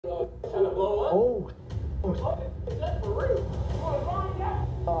Is that for real? You want to find that?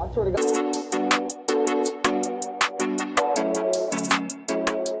 Oh, I swear to God.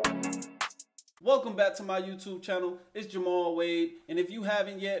 Welcome back to my YouTube channel. It's Jamal Wade, and if you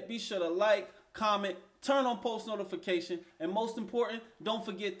haven't yet, be sure to like, comment, turn on post notification, and most important, don't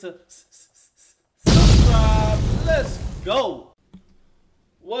forget to subscribe. Let's go.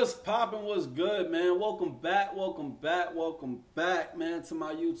 What's poppin'? What's good, man? Welcome back, man, to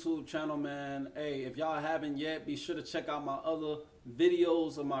my YouTube channel, man. Hey, if y'all haven't yet, be sure to check out my other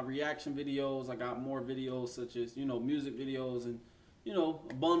videos of my reaction videos. I got more videos such as, music videos and, a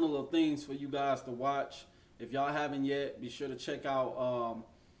bundle of things for you guys to watch. If y'all haven't yet, be sure to check out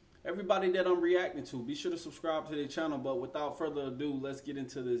everybody that I'm reacting to. Be sure to subscribe to their channel. But without further ado, let's get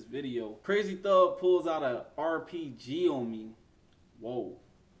into this video. Crazy Thug pulls out a RPG on me. Whoa.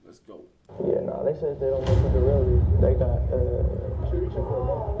 Let's go. Yeah, nah, they said they don't know what the real is. They got, What you reaching for,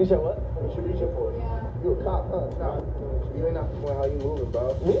 bro? You said what? What you reaching for? You a cop, huh? Nah, you ain't not doing how you moving,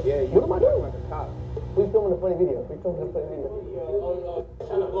 bro. Me? Yeah, you what am I doing? like a cop. We filming a funny video. Trying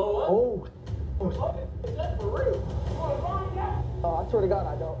to blow up? Oh. Is that for real? You want to find that? I swear to God,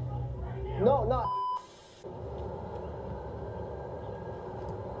 I don't. No, not.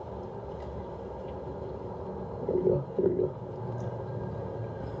 Here we go. Here we go.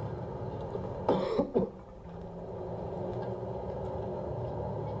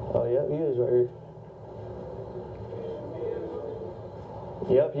 Oh, yeah, he is right here.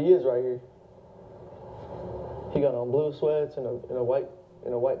 Yep, he is right here. He got on blue sweats and a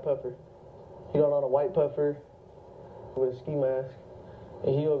white puffer. He got on a white puffer with a ski mask,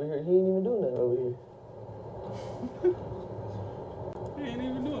 and he over here. He ain't even doing nothing over here. He ain't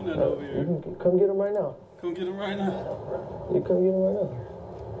even doing nothing over here. You can come get him right now. Come get him right now. You come get him right now.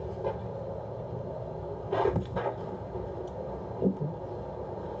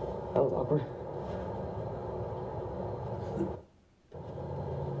 That was awkward.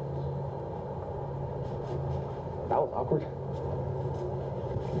 That was awkward.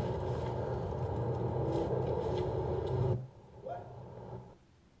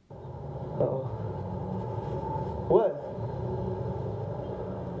 Uh-oh. What?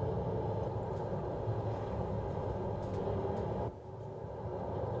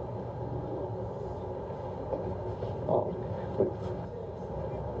 Oh.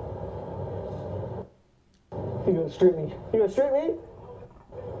 You gonna strip me? You gonna strip me?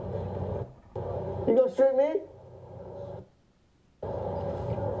 You gonna strip me?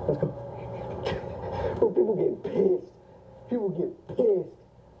 Let's go. Bro, people get pissed. People get pissed.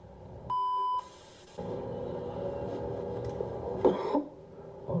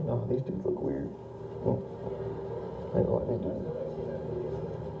 Oh no, these dudes look weird. I ain't gonna lie, these dudes.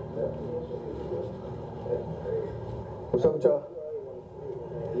 What's up with y'all?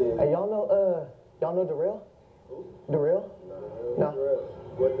 Hey, y'all know Darrell? Darrell? No.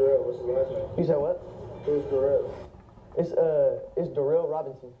 What Darrell? What's his last name? You said what? Who's Darrell? It's Darrell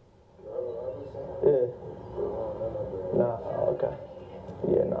Robinson. Yeah. Nah, okay.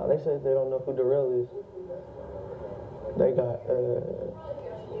 Yeah, nah, they said they don't know who Darrell is. They got,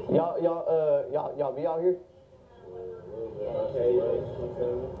 y'all be out here? Okay,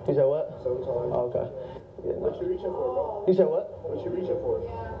 You said what? sometimes. Oh, okay. Yeah, nah. What you reaching for, bro? You said what? What you reaching for?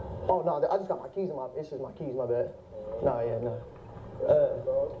 Oh, no, I just got my keys it's just my keys, my bad. Nah, yeah, nah.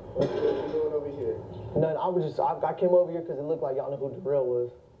 What you doing over here? None, I came over here because it looked like y'all know who Darrell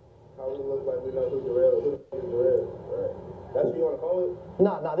was. How we look like we know who Darrell is? Who's Darrell? Right. That's who you want to call it?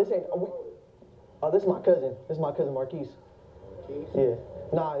 Nah, this ain't. This is my cousin. This is my cousin Marquise. Keys? Yeah.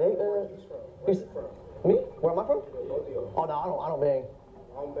 Nah, they. Where you from? Where you from? Me? Where am I from? Yeah, both of y'all. Oh no, I don't bang.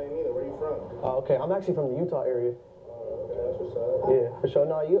 I don't bang either. Where you from? Oh, okay. I'm actually from the Utah area. Okay, that's what's up. Yeah, for sure.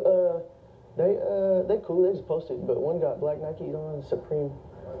 No, they cool. They just posted, but one got black Nikes on, Supreme.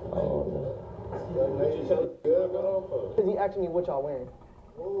 Oh no. Good, bro. Cause he asked me what y'all wearing.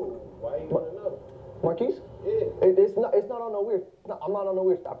 Ooh, why you want to know? Marquise? Yeah. It's not on no weird. No, I'm not on no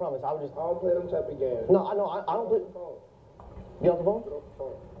weird. I promise. I was just. I don't play them type of games. No, I know. I don't play. You off the phone? Get off the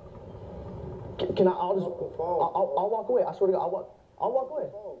phone. Can I? I'll just. Off the phone. I'll walk away. I swear to God, I'll walk away.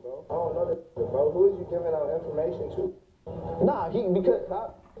 Phone, bro. I don't know this, bro. Who is you giving out information to? Nah, because A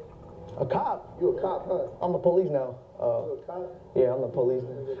cop? a cop. You a cop, huh? I'm the police now. You a cop? Yeah, I'm the police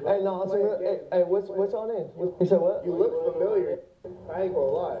now. Hey, no, hey, what's your name? You said what? You look familiar. I ain't gonna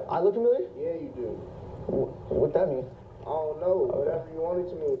lie. I look familiar? Yeah, you do. What that mean? I don't know. Whatever you want it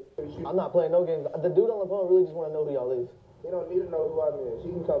to mean. I'm not playing no games. The dude on the phone really just want to know who y'all is. He don't need to know who I is. He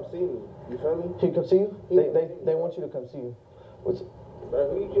can come see me. You feel me? He come see you? They want you to come see you. What's? Bro,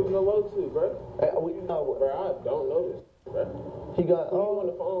 who you giving the low to, bro? Hey, Bro, I don't know this, bro. He got. Who you on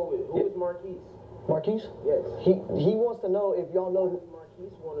the phone with? Who is Marquise? Marquise? Yes. He wants to know if y'all know.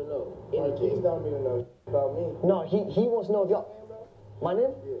 Marquise want to know. Marquise don't need to know about me. No, he wants to know if y'all. My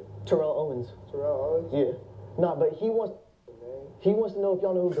name? Yeah. Terrell Owens. Terrell Owens? Yeah. Nah, but he wants to know if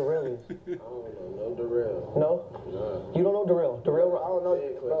y'all know who Darrell is. I don't know no Darrell. No? Nah. You don't know Darrell? Darrell? I don't know,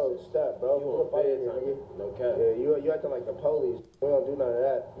 bro. Stop, bro. You on bedtime? No cap. Yeah, you acting like the police. We don't do none of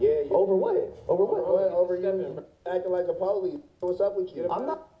that. Yeah. Over what? Over what? Over you acting like a police. What's up with you? I'm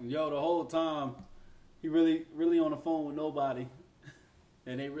not. Yo, the whole time, he really on the phone with nobody,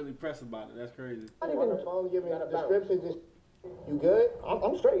 and they really press about it. That's crazy. Not On even. the phone, give me a description. Just you good?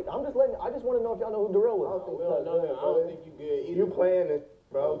 I'm straight. I just want to know if y'all know who Darrell I was. don't think We don't know him. I don't think you good either. you playing this,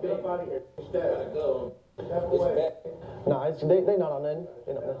 bro. Get up out of here. Gotta go. Step away. Nah, they not on nothing.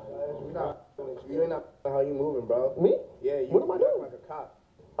 They not nothing. You ain't not how you moving, bro. Me? Yeah, you. What am I doing? Like a cop.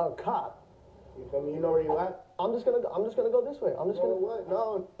 A cop. You feel me? You know where you at? I'm just gonna go this way. I'm just You know gonna. what?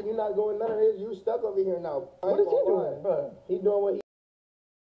 No, you're not going none of this. You stuck over here now. What is he doing, bro? He doing what he.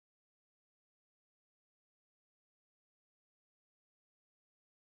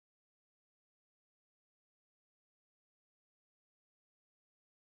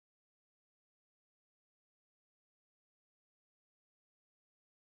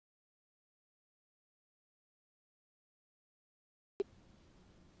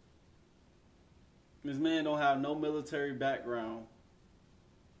 This man don't have no military background.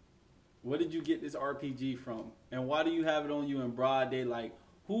 Where did you get this RPG from? And why do you have it on you in broad daylight?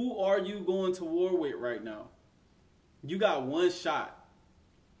 Who are you going to war with right now? You got one shot.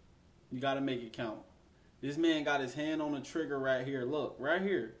 You got to make it count. This man got his hand on the trigger right here. Look, right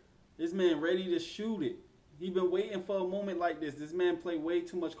here. This man ready to shoot it. He been waiting for a moment like this. This man played way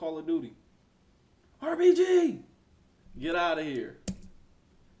too much Call of Duty. RPG! Get out of here.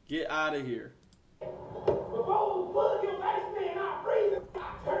 Get out of here.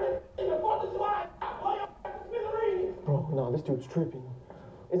 Bro, no, this dude's tripping.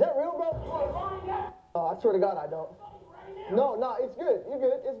 Is that real, bro? You wanna find out? Oh, I swear to God, I don't. Right no, it's good. You're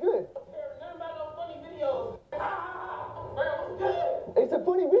good. It's good. Nothing about no funny videos. What's good? It's a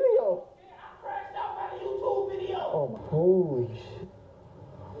funny video. Yeah, I crashed out by the YouTube video. Oh my, holy shit.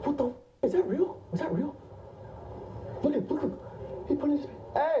 What the is that real? Is that real? Look. He put his.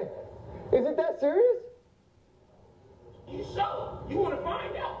 Hey, is it that serious? You sure? You want to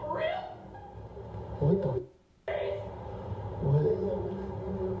find out for real? What the? What?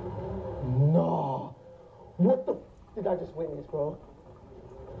 No. What the did I just witness, bro?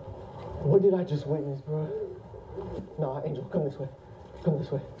 What did I just witness, bro? Nah, Angel, come this way. Come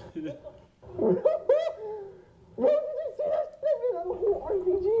this way. Bro, did you see that shit on the whole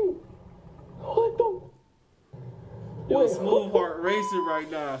RPG? What the? Yo, smooth heart racing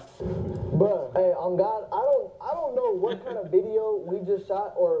right now. Bruh, hey, on God, I don't know what kind of video we just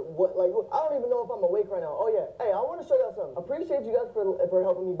shot or what, like, I don't even know if I'm awake right now. Oh yeah, hey, I want to show y'all something. Appreciate you guys for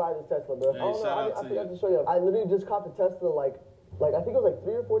helping me buy this Tesla, bro. Hey, shout out I to forgot you. to show you. I literally just copped a Tesla like I think it was like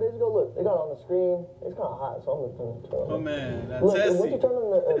 3 or 4 days ago. Look, they got it on the screen. It's kind of hot, so I'm gonna turn it on. Oh man, that's Look, and once testy. you turn on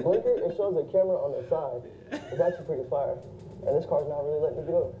the blinker, it shows a camera on the side. It's actually pretty fire. And this car's not really letting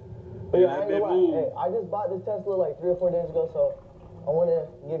me go. But yeah, I ain't gonna lie. Hey, I just bought this Tesla like 3 or 4 days ago, so I want to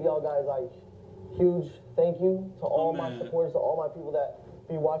give y'all guys like huge thank you to all my supporters, to all my people that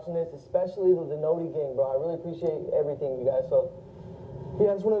be watching this, especially the Noti gang, bro. I really appreciate everything, you guys. So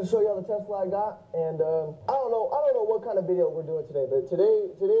yeah, I just wanted to show y'all the Tesla I got, and I don't know what kind of video we're doing today, but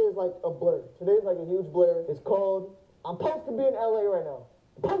today is like a blur. Today's like a huge blur. It's called I'm supposed to be in LA right now.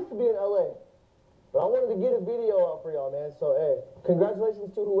 I'm supposed to be in LA. But I wanted to get a video out for y'all, man. So, hey,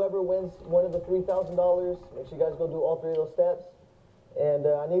 congratulations to whoever wins one of the $3,000. Make sure you guys go do all 3 of those steps. And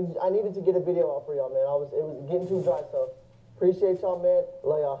I needed to get a video out for y'all, man. It was getting too dry, so appreciate y'all, man.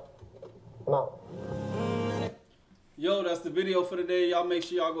 Love y'all. I'm out. Yo, that's the video for today. Y'all make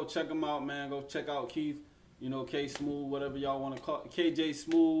sure y'all go check him out, man. Go check out Keith, you know, K Smooth, whatever y'all want to call it, KJ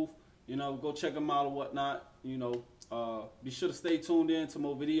Smooth. You know, go check him out or whatnot. You know, be sure to stay tuned in to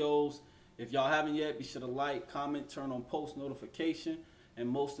more videos. If y'all haven't yet, be sure to like, comment, turn on post notification, and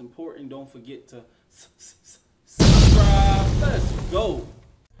most important, don't forget to subscribe. Let's go.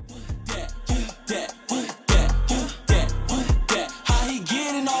 How he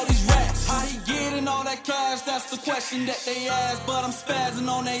getting all these racks? How he getting all that cash? That's the question that they ask. But I'm spazzing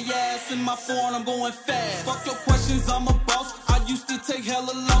on their ass. In my phone, I'm going fast. Fuck your questions, I'm a boss. I used to take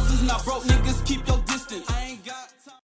hella losses. Now broke niggas keep your distance.